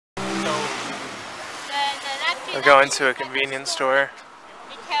We're going to a convenience store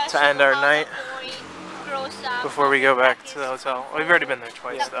to end our night before we go back to the hotel. We've already been there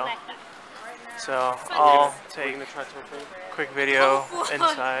twice though. So I'll take a quick video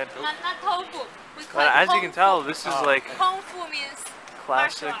inside. But as you can tell, this is like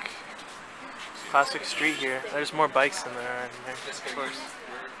classic street here. There's more bikes than there are in there, of course.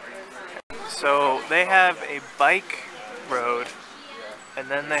 So they have a bike road and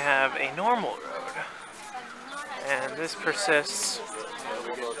then they have a normal road. And this persists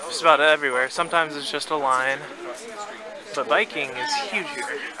just about everywhere. Sometimes it's just a line, but biking is huge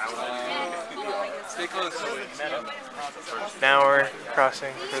here. Now we're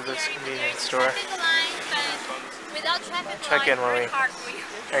crossing for this convenience store. Check in when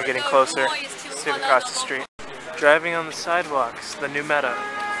we are getting closer. See if we cross the street. Driving on the sidewalks, the new meta.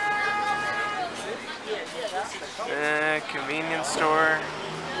 The convenience store.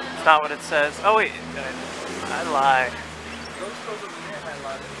 It's not what it says. Oh wait, I lied.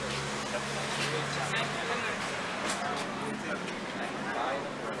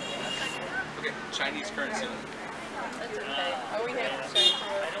 Okay, Chinese currency. That's okay. Oh, we have to check.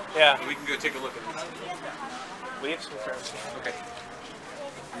 Yeah. We can go take a look at this. We have some currency. Okay.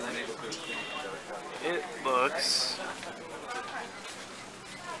 It looks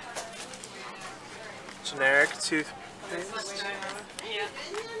generic toothpaste.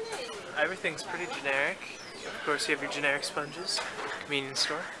 Everything's pretty generic. Of course, you have your generic sponges, convenience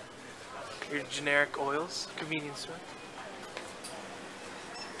store. Your generic oils, convenience store.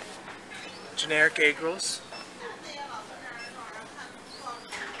 Generic egg rolls.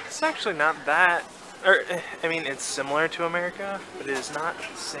 It's actually not that, I mean, it's similar to America, but it is not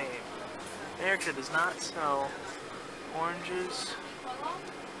the same. America does not sell oranges.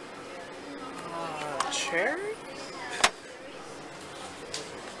 Cherries?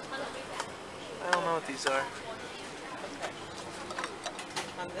 I don't know what these are.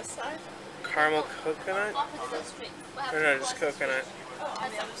 On this side? Caramel coconut? Or no, just coconut.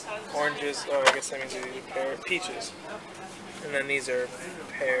 Oranges, oh I guess that means these are peaches. And then these are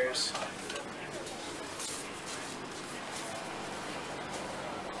pears.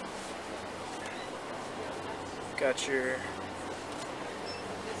 Got your...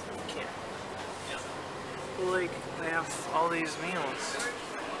 Like, they have all these meals.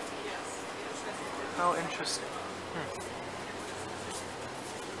 How interesting.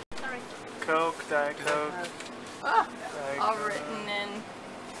 Coke, Diet Coke. Oh, Diet all Coke. written in.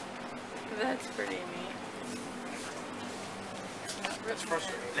 That's pretty neat.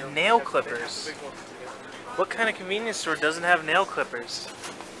 The nail clippers. What kind of convenience store doesn't have nail clippers?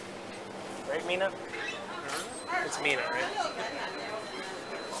 Right, Mina? It's Mina, right?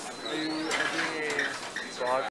 Are you doing a vlog?